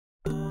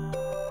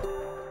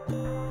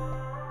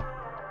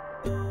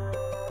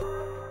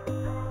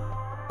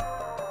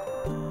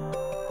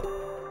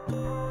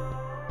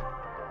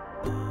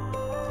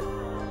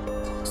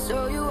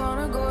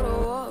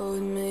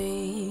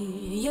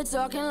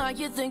talking like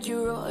you think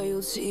you're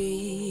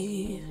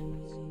royalty.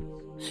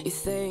 You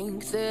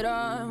think that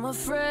I'm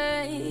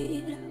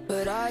afraid,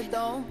 but I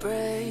don't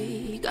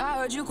break. I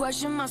heard you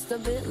question my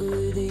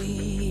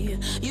stability.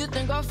 You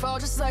think I'll fall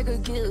just like a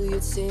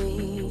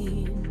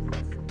guillotine,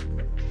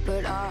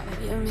 but I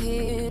am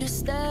here to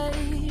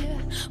stay,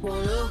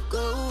 won't look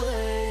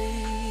away.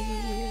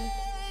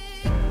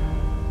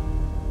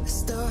 The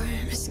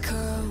storm is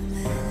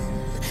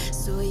coming,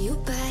 so you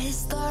better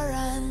start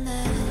running.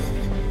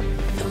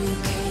 No, you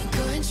can't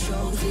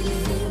control, feel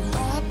it in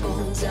my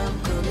bones. I'm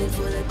coming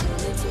for the,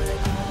 coming for the.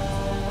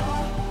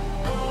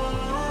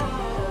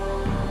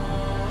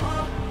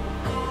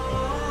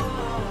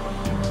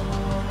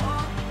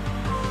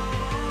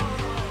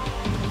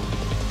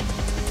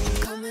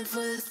 Coming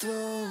for the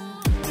throne.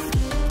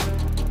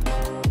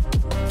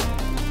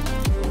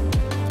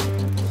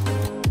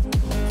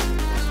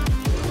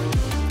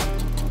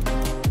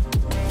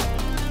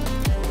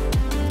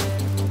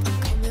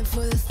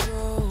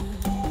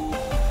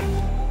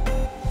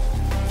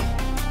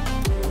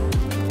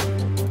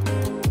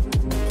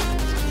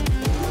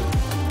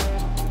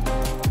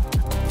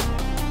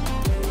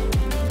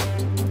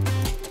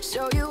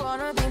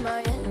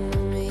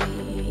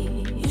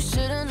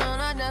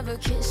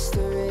 Kiss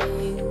the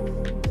rain.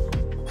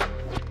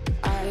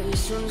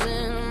 Ice runs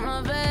in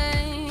my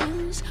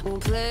veins.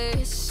 Won't play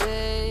it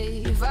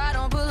safe. I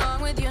don't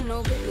belong with your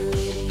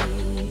nobility.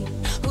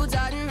 Who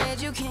died and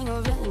made you king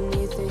of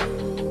anything?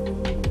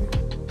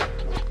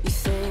 You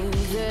think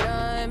that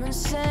I'm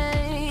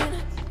insane?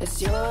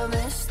 It's your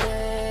mistake.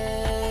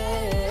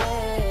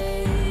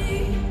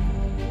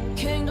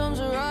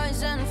 Kingdoms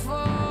rise and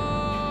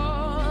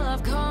fall.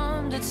 I've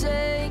come to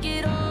take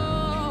it all.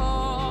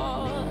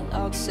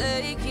 I'll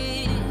take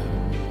it.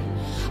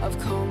 I've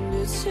come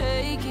to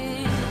take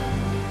it.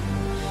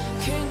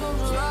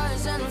 Kingdoms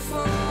rise and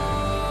fall.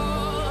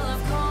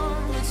 I've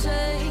come to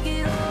take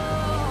it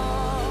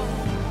all.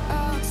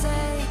 I'll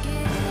take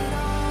it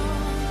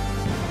all.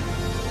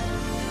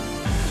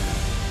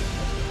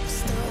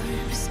 Storm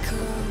is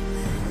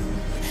coming,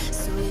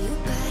 so you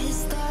better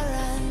start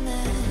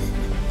running.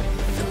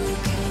 No, you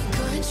can't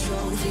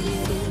control, feel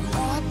it in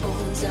my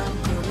bones. I'm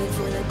coming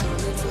for the,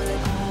 coming for the.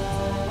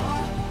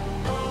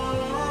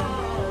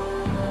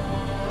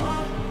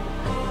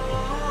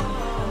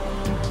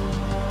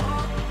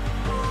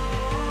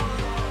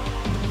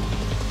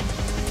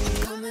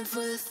 For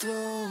the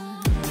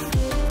throne.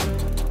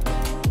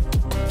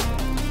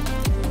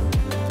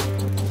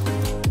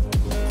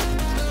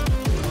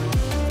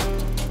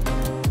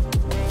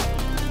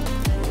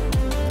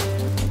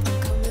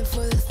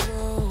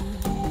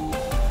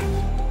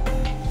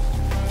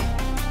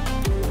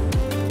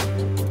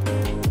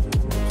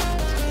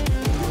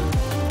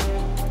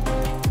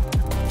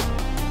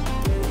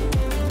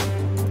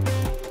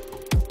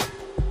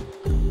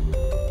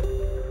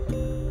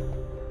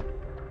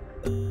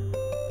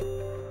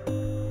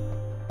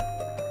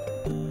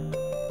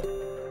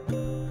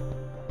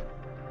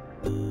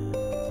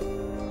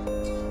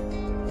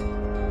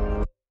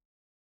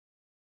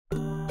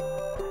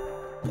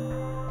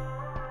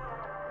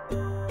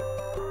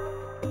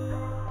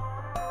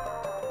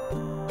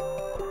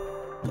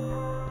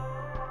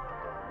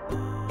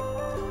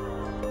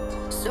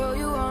 So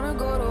you wanna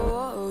go to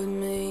war with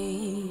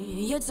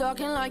me? You're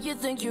talking like you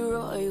think you're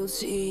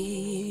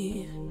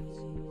royalty.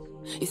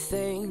 You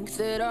think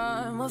that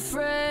I'm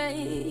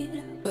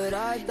afraid, but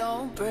I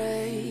don't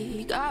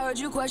break. I heard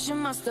you question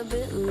my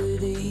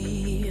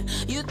stability.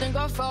 You think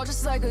I'll fall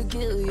just like a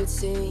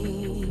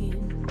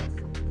guillotine,